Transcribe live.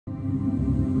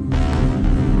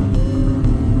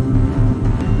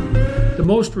The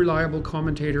most reliable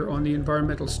commentator on the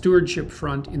environmental stewardship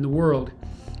front in the world,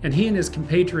 and he and his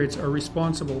compatriots are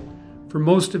responsible for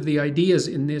most of the ideas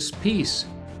in this piece.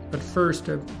 But first,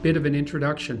 a bit of an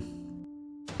introduction.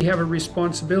 We have a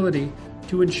responsibility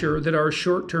to ensure that our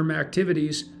short-term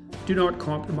activities do not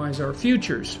compromise our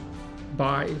futures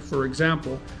by, for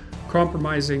example,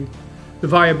 compromising the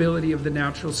viability of the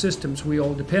natural systems we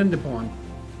all depend upon.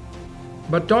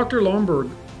 But Dr. Lomborg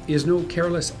is no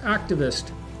careless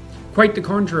activist. Quite the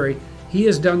contrary, he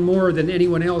has done more than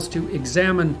anyone else to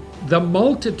examine the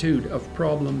multitude of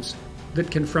problems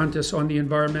that confront us on the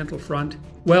environmental front,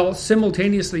 while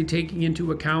simultaneously taking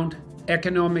into account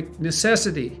economic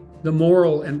necessity, the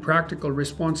moral and practical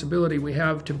responsibility we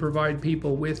have to provide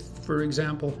people with, for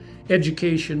example,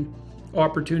 education,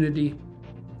 opportunity,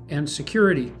 and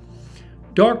security.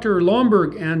 Dr.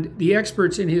 Lomborg and the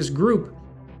experts in his group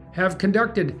have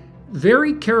conducted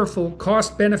very careful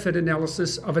cost-benefit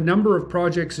analysis of a number of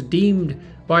projects deemed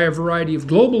by a variety of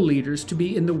global leaders to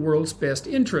be in the world's best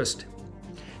interest.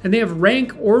 And they have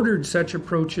rank-ordered such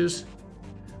approaches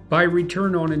by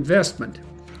return on investment.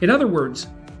 In other words,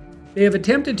 they have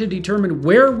attempted to determine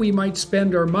where we might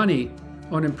spend our money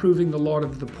on improving the lot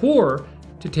of the poor,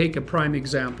 to take a prime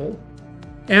example,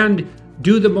 and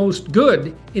do the most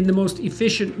good in the most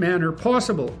efficient manner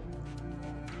possible.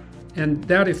 And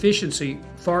that efficiency,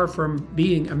 far from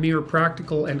being a mere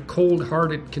practical and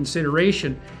cold-hearted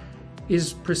consideration,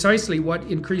 is precisely what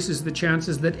increases the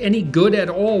chances that any good at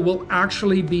all will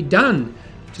actually be done,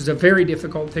 which is a very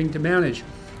difficult thing to manage,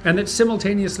 and that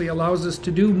simultaneously allows us to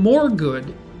do more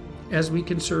good as we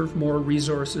conserve more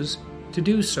resources to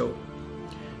do so.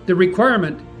 The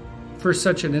requirement for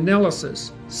such an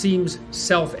analysis seems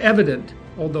self-evident,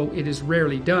 although it is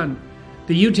rarely done.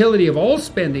 The utility of all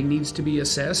spending needs to be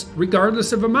assessed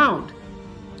regardless of amount,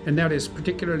 and that is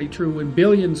particularly true when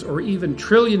billions or even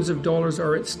trillions of dollars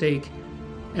are at stake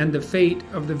and the fate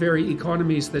of the very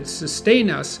economies that sustain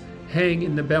us hang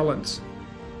in the balance.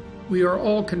 We are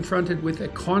all confronted with a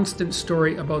constant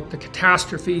story about the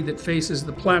catastrophe that faces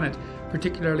the planet,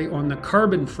 particularly on the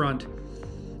carbon front.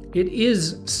 It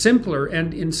is simpler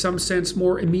and in some sense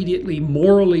more immediately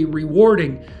morally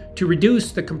rewarding to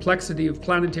reduce the complexity of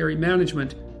planetary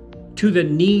management to the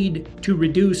need to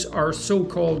reduce our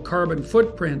so-called carbon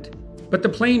footprint. But the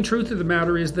plain truth of the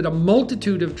matter is that a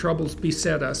multitude of troubles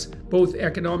beset us, both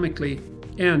economically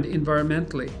and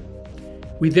environmentally.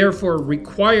 We therefore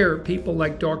require people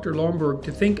like Dr. Lomborg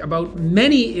to think about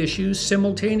many issues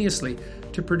simultaneously,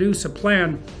 to produce a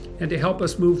plan and to help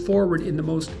us move forward in the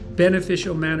most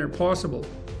beneficial manner possible.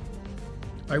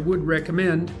 I would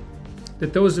recommend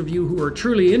that those of you who are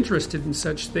truly interested in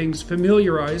such things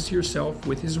familiarize yourself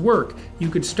with his work. You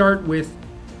could start with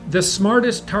The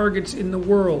Smartest Targets in the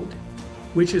World,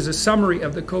 which is a summary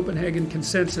of the Copenhagen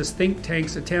Consensus think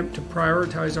tank's attempt to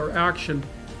prioritize our action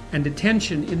and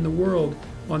attention in the world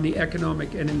on the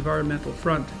economic and environmental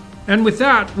front. And with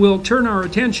that, we'll turn our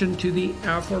attention to the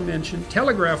aforementioned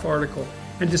Telegraph article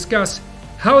and discuss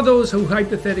how those who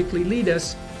hypothetically lead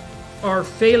us are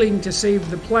failing to save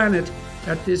the planet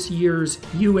at this year's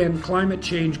UN Climate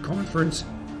Change Conference,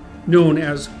 known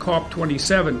as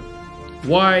COP27.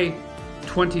 Why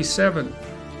 27?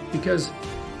 Because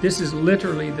this is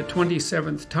literally the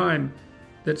 27th time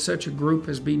that such a group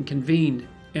has been convened.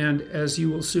 And as you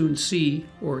will soon see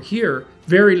or hear,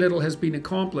 very little has been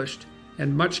accomplished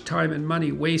and much time and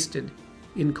money wasted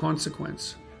in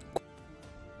consequence.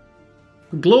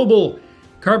 Global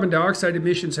carbon dioxide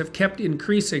emissions have kept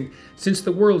increasing since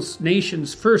the world's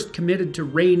nations first committed to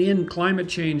rein in climate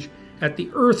change at the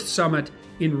Earth Summit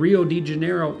in Rio de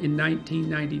Janeiro in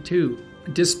 1992,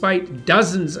 despite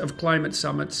dozens of climate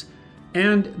summits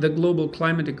and the global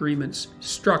climate agreements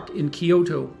struck in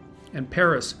Kyoto and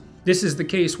Paris. This is the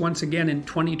case once again in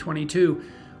 2022,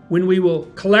 when we will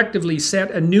collectively set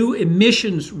a new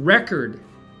emissions record,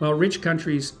 while rich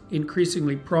countries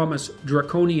increasingly promise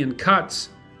draconian cuts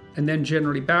and then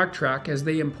generally backtrack as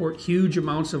they import huge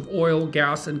amounts of oil,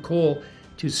 gas, and coal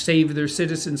to save their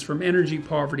citizens from energy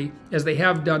poverty, as they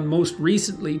have done most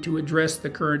recently to address the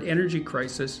current energy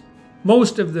crisis.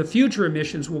 Most of the future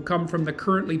emissions will come from the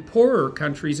currently poorer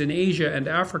countries in Asia and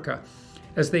Africa,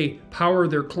 as they power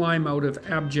their climb out of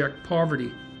abject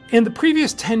poverty. In the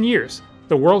previous 10 years,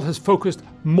 the world has focused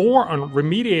more on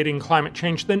remediating climate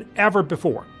change than ever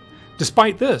before.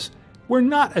 Despite this, we're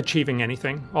not achieving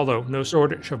anything, although no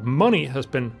shortage of money has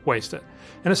been wasted.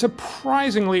 In a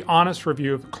surprisingly honest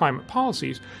review of climate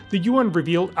policies, the UN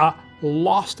revealed a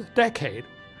lost decade.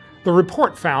 The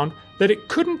report found that it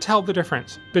couldn't tell the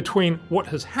difference between what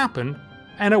has happened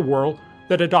and a world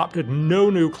that adopted no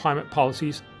new climate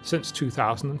policies since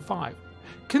 2005.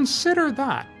 Consider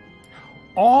that.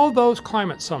 All those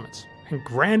climate summits and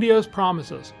grandiose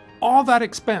promises, all that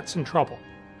expense and trouble,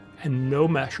 and no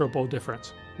measurable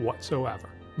difference whatsoever.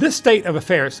 This state of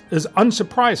affairs is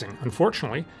unsurprising,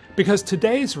 unfortunately, because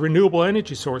today's renewable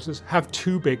energy sources have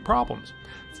two big problems.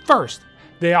 First,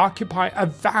 they occupy a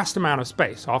vast amount of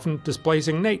space, often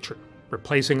displacing nature.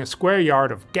 Replacing a square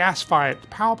yard of gas-fired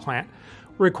power plant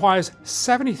requires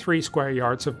 73 square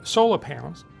yards of solar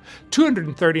panels,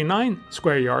 239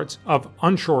 square yards of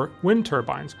onshore wind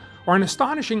turbines, or an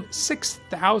astonishing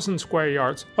 6,000 square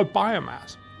yards of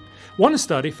biomass. One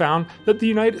study found that the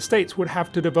United States would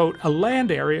have to devote a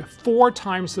land area 4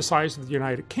 times the size of the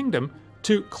United Kingdom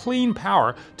to clean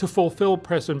power to fulfill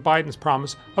President Biden's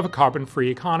promise of a carbon-free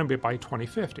economy by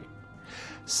 2050.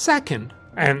 Second,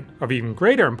 and of even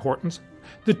greater importance,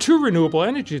 the two renewable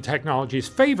energy technologies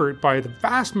favored by the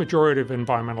vast majority of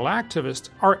environmental activists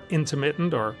are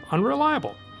intermittent or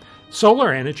unreliable.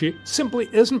 Solar energy simply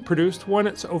isn't produced when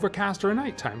it's overcast or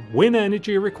nighttime. Wind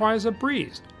energy requires a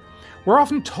breeze. We're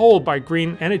often told by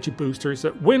green energy boosters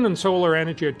that wind and solar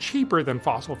energy are cheaper than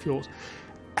fossil fuels.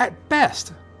 At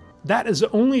best, that is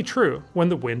only true when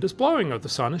the wind is blowing or the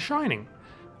sun is shining.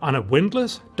 On a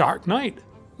windless, dark night,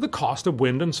 the cost of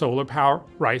wind and solar power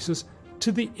rises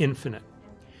to the infinite.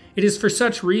 It is for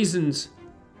such reasons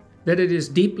that it is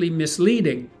deeply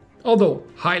misleading, although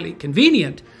highly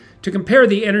convenient, to compare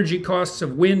the energy costs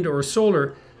of wind or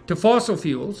solar to fossil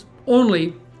fuels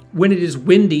only when it is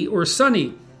windy or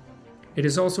sunny. It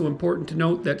is also important to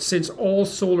note that since all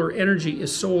solar energy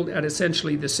is sold at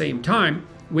essentially the same time,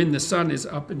 when the sun is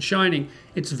up and shining,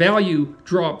 its value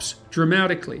drops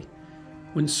dramatically.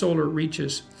 When solar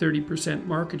reaches 30%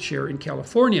 market share in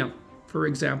California, for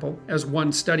example, as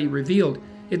one study revealed,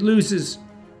 it loses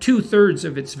 2/3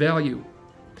 of its value.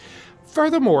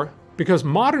 Furthermore, because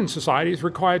modern societies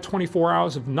require 24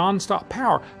 hours of non-stop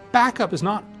power, backup is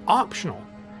not optional.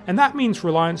 And that means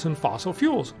reliance on fossil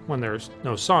fuels when there's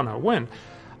no sun or wind.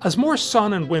 As more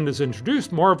sun and wind is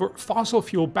introduced, more of our fossil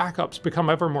fuel backups become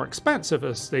ever more expensive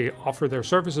as they offer their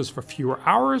services for fewer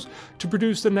hours to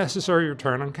produce the necessary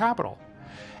return on capital.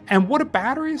 And what are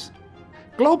batteries?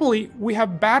 Globally, we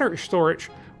have battery storage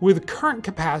with current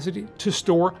capacity to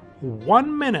store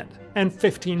 1 minute and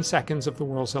 15 seconds of the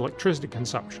world's electricity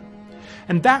consumption.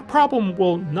 And that problem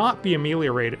will not be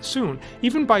ameliorated soon.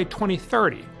 Even by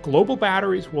 2030, global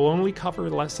batteries will only cover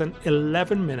less than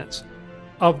 11 minutes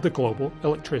of the global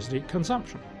electricity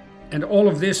consumption. And all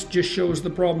of this just shows the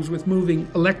problems with moving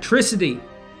electricity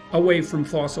away from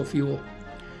fossil fuel.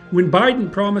 When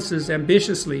Biden promises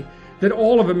ambitiously that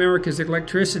all of America's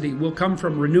electricity will come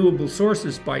from renewable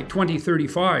sources by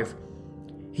 2035,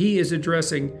 he is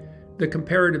addressing the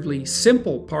comparatively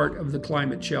simple part of the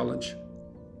climate challenge.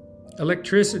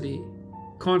 Electricity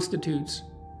constitutes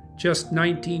just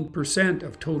 19%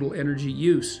 of total energy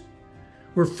use.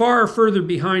 We're far further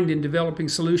behind in developing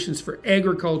solutions for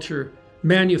agriculture,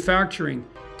 manufacturing,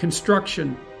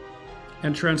 construction,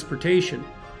 and transportation.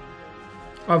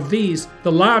 Of these,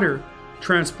 the latter,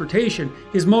 transportation,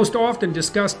 is most often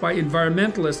discussed by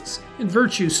environmentalists and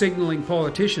virtue-signaling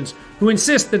politicians who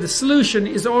insist that the solution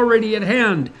is already at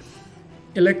hand: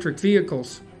 electric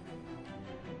vehicles.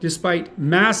 Despite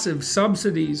massive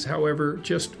subsidies, however,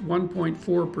 just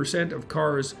 1.4% of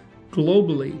cars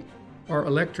globally are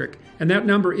electric, and that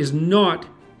number is not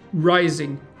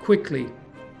rising quickly.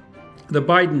 The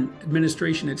Biden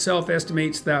administration itself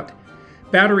estimates that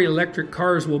battery electric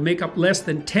cars will make up less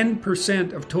than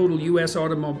 10% of total US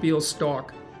automobile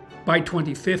stock by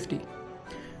 2050.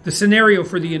 The scenario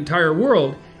for the entire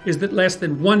world is that less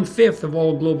than 1/5 of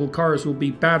all global cars will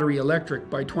be battery electric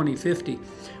by 2050.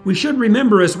 We should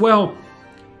remember as well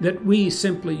that we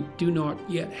simply do not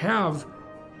yet have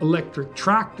electric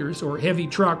tractors or heavy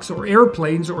trucks or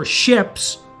airplanes or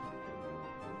ships